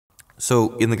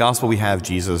So in the gospel, we have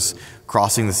Jesus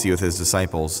crossing the sea with his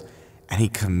disciples, and he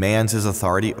commands his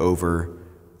authority over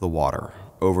the water,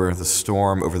 over the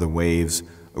storm, over the waves,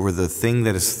 over the thing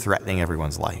that is threatening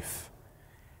everyone's life.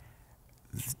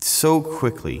 So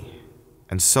quickly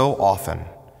and so often,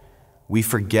 we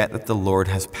forget that the Lord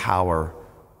has power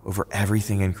over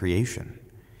everything in creation,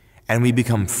 and we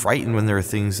become frightened when there are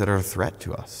things that are a threat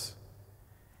to us.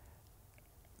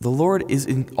 The Lord is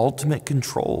in ultimate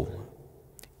control.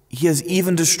 He has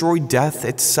even destroyed death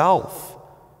itself.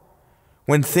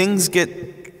 When things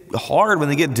get hard, when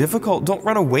they get difficult, don't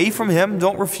run away from him.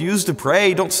 Don't refuse to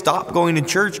pray. Don't stop going to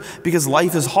church because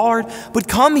life is hard. But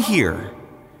come here.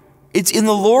 It's in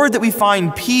the Lord that we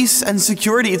find peace and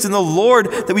security. It's in the Lord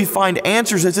that we find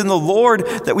answers. It's in the Lord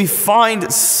that we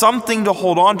find something to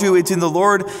hold on to. It's in the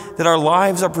Lord that our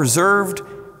lives are preserved,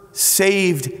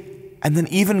 saved, and then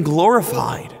even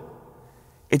glorified.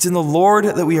 It's in the Lord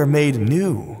that we are made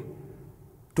new.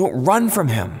 Don't run from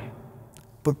him,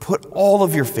 but put all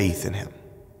of your faith in him.